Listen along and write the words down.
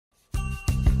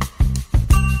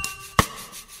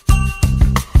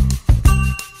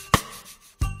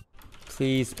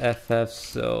Please FF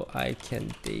so I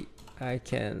can date. I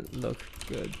can look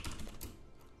good.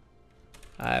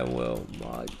 I will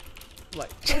mod. Like.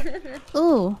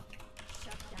 Ooh.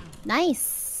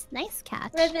 Nice. Nice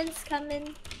catch. Ribbon's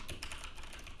coming.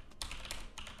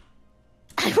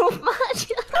 I will mod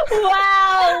you.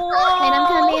 Wow!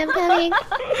 Wait, I'm coming.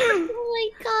 Oh my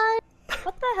god.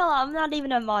 What the hell? I'm not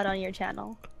even a mod on your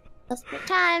channel. Desperate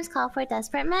times call for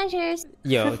desperate measures.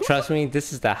 Yo, trust me,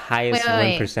 this is the highest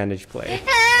win percentage play.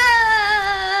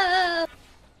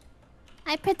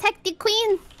 I protect the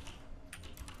queen.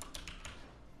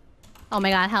 Oh my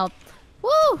god, help.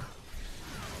 Woo!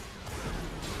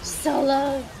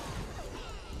 Solo.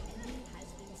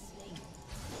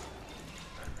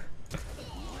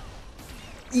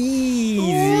 Easy.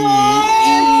 Easy.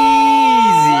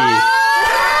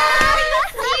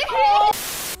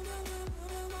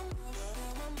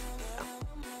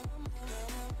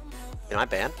 Am I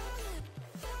banned?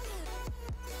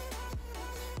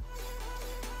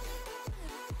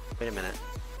 Wait a minute.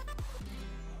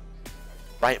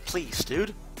 Right, please,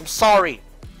 dude. I'm sorry.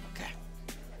 Okay.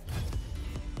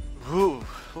 Ooh.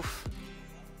 Oof.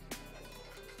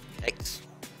 Thanks.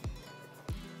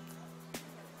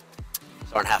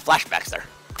 Starting to have flashbacks there.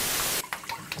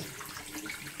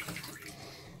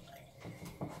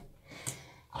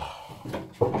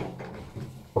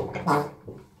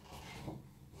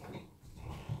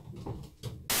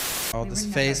 Oh, this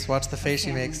face. Watch the face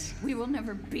she makes. We will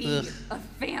never be a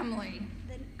family.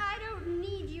 Then I don't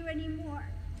need you anymore.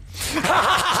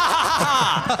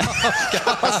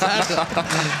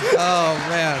 Oh,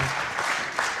 man.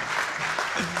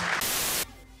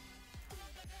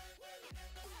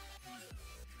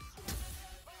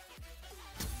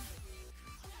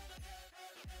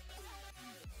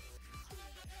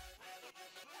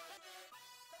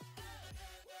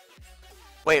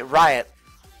 Wait, Riot.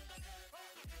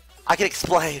 I can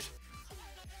explain.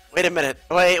 Wait a minute.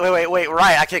 Wait,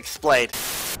 Riot, I can explain.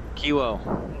 Kiwo.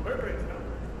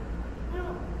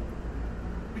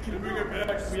 We can bring it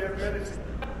back. We have medicine.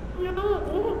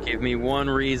 Give me one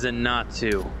reason not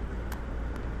to.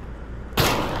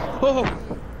 Oh!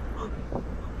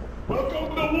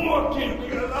 Welcome to War King. We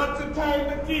got lots of time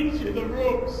to teach you the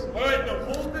ropes. All right, now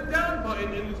hold the down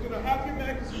button, and it's gonna hack your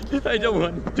magazine. I don't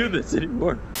want to do this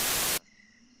anymore.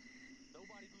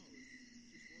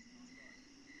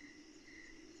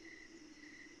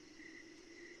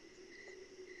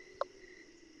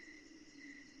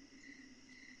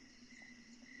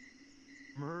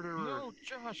 Murderer. No,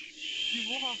 Josh,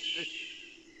 you lost it.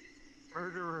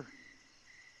 Murderer.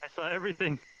 I saw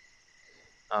everything.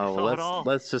 Oh, well,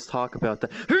 let's just talk about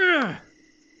that.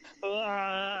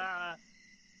 I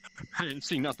didn't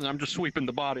see nothing. I'm just sweeping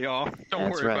the body off. Don't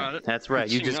worry about it. That's right.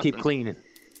 You just keep cleaning.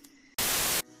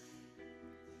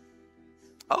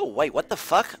 Oh, wait, what the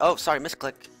fuck? Oh, sorry,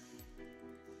 misclick.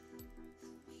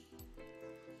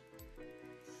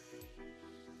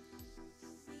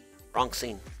 Wrong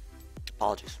scene.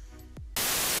 Apologies.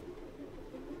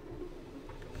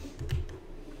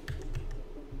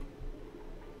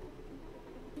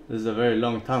 This is a very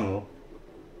long tunnel.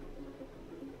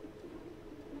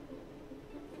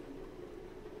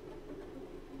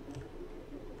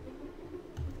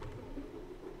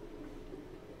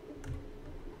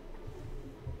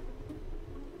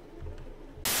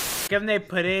 When they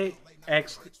put it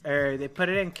they put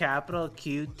it in capital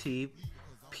Q T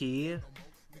P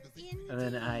and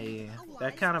then IE.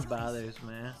 That kind of bothers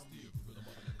me.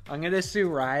 I'm gonna sue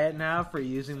Riot now for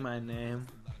using my name.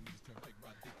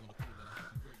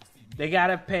 They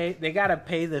gotta pay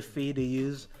the fee to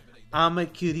use I'm a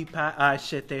cutie pie. Ah,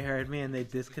 shit, they heard me and they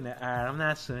disconnect. Alright, I'm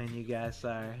not suing you guys,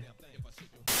 sorry.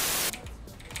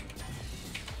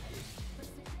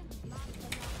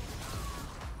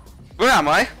 Where am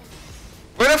I?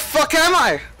 Where the fuck am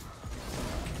I?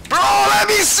 Bro, let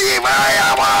me see! Where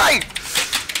am I?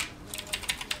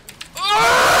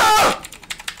 Ah!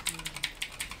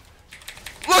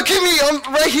 Look at me! I'm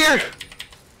right here!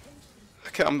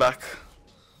 Okay, I'm back.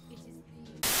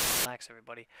 Relax,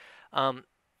 everybody.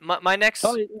 My next...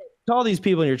 To all these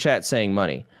people in your chat saying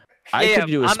money. I could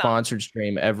do a sponsored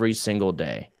stream every single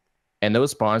day. And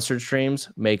those sponsored streams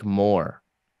make more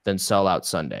than Sellout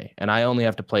Sunday. And I only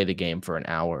have to play the game for an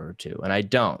hour or two. And I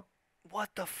don't. What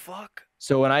the fuck?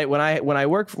 So when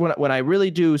I really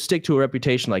do stick to a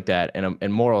reputation like that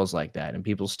and morals like that, and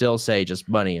people still say just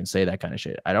money and say that kind of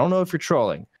shit, I don't know if you're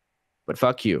trolling, but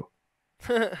fuck you.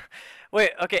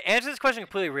 Wait, okay, answer this question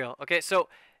completely real. Okay, so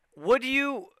would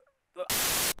you